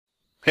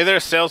Hey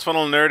there, Sales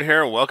Funnel Nerd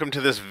here. Welcome to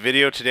this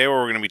video today where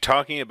we're going to be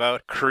talking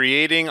about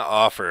creating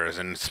offers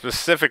and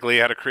specifically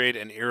how to create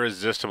an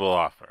irresistible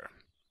offer.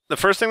 The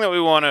first thing that we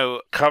want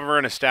to cover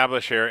and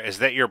establish here is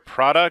that your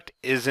product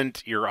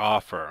isn't your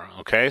offer.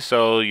 Okay,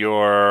 so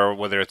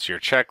whether it's your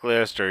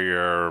checklist or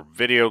your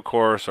video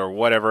course or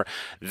whatever,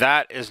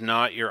 that is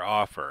not your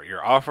offer.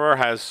 Your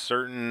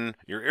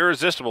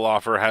irresistible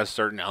offer has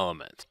certain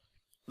elements.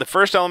 The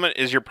first element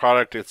is your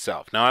product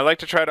itself. Now, I like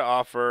to try to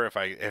offer,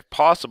 if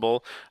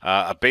possible,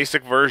 a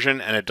basic version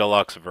and a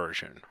deluxe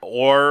version.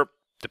 Or,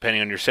 depending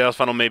on your sales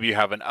funnel, maybe you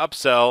have an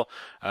upsell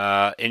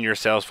in your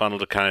sales funnel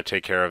to kind of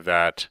take care of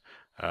that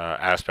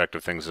aspect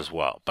of things as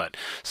well. But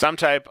some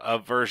type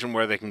of version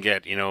where they can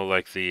get,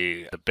 like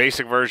the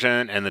basic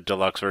version and the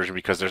deluxe version,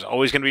 because there's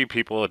always going to be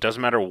people, it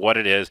doesn't matter what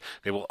it is,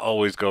 they will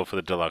always go for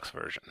the deluxe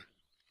version.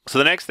 So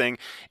the next thing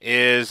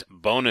is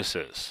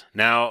bonuses.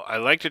 Now, I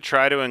like to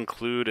try to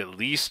include at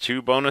least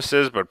 2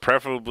 bonuses, but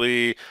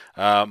preferably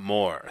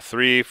more,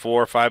 3,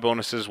 4, 5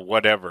 bonuses,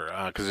 whatever,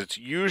 because it's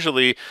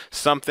usually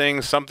something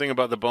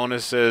about the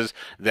bonuses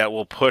that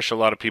will push a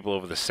lot of people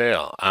over the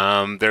sale.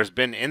 There's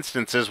been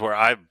instances where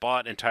I've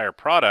bought entire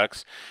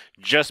products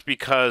just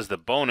because the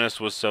bonus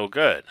was so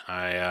good.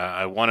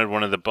 I wanted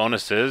one of the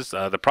bonuses.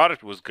 The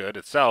product was good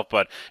itself,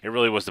 but it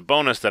really was the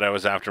bonus that I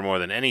was after more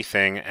than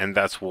anything, and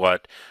that's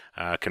what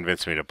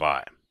convinced me to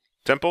buy.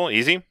 Simple,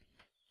 easy.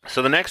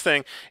 So the next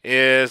thing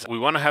is we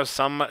want to have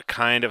some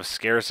kind of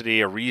scarcity,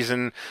 a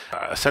reason,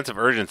 a sense of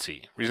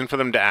urgency, reason for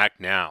them to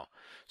act now.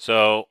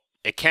 So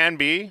it can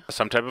be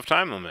some type of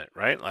time limit,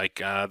 right? Like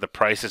the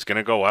price is going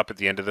to go up at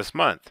the end of this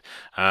month.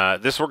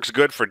 This works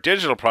good for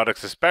digital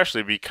products,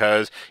 especially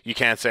because you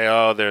can't say,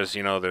 oh, there's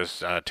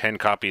 10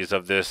 copies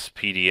of this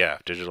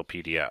PDF, digital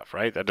PDF,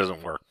 right? That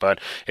doesn't work. But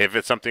if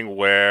it's something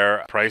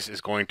where price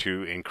is going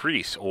to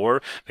increase,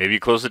 or maybe you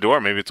close the door,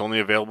 maybe it's only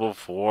available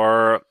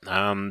for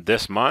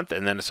this month,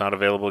 and then it's not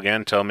available again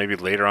until maybe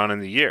later on in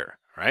the year.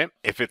 Right?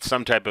 If it's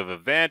some type of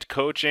event,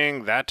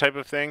 coaching, that type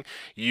of thing,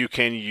 you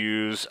can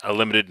use a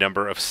limited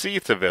number of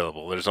seats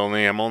available.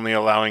 I'm only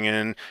allowing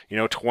in,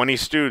 20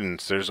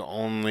 students. There's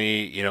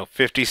only,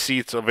 50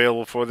 seats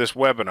available for this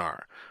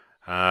webinar.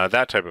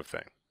 That type of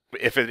thing.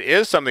 If it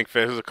is something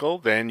physical,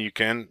 then you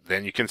can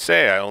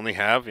say I only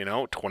have,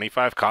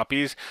 25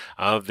 copies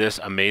of this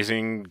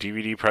amazing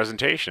DVD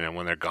presentation, and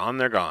when they're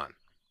gone,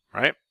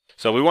 right?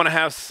 So we want to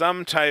have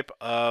some type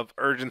of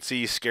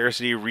urgency,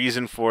 scarcity,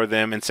 reason for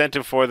them,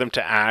 incentive for them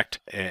to act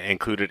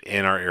included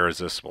in our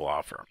irresistible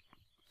offer.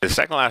 The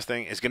second last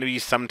thing is going to be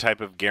some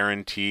type of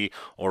guarantee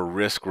or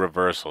risk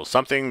reversal,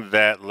 something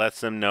that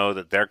lets them know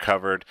that they're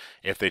covered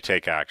if they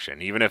take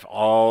action. Even if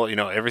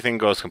everything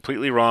goes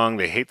completely wrong,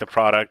 they hate the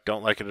product,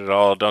 don't like it at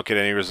all, don't get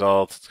any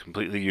results, it's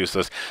completely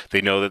useless, they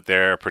know that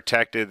they're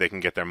protected, they can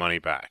get their money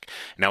back.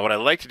 Now, what I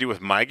like to do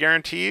with my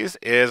guarantees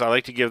is I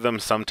like to give them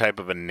some type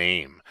of a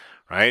name.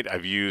 Right?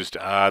 I've used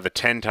the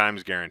 10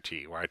 times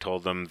guarantee, where I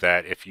told them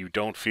that if you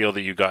don't feel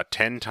that you got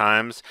 10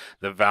 times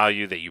the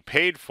value that you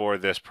paid for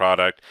this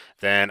product,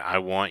 then I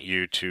want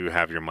you to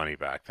have your money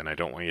back. Then I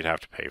don't want you to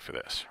have to pay for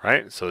this,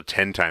 right? So the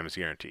 10 times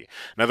guarantee.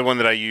 Another one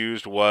that I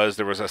used was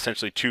there was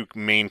essentially 2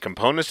 main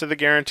components to the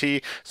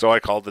guarantee, so I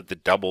called it the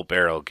double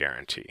barrel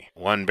guarantee.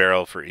 1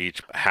 barrel for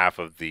each half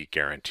of the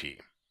guarantee.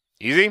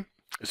 Easy?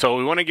 So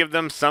we want to give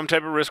them some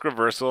type of risk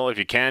reversal. If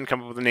you can,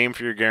 come up with a name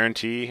for your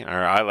guarantee,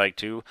 or I like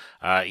to,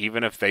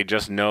 even if they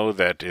just know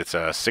that it's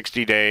a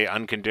 60-day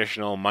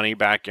unconditional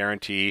money-back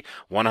guarantee,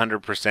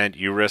 100%,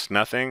 you risk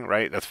nothing,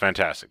 right? That's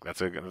fantastic. That's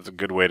a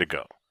good way to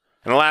go.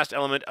 And the last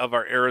element of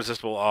our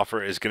irresistible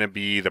offer is going to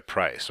be the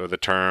price or the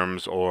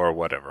terms or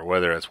whatever,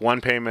 whether it's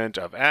one payment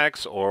of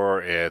X or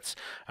it's,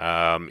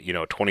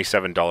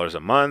 $27 a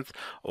month,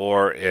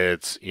 or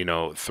it's,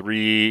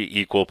 3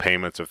 equal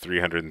payments of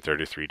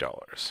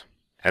 $333.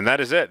 And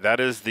that is it. That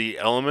is the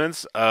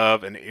elements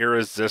of an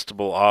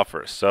irresistible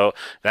offer. So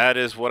that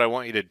is what I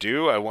want you to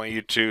do. I want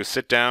you to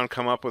sit down,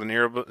 come up with an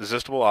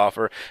irresistible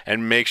offer,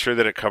 and make sure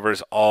that it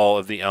covers all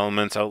of the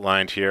elements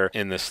outlined here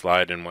in this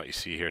slide and what you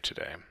see here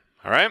today.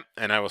 All right?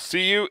 And I will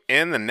see you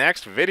in the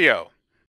next video.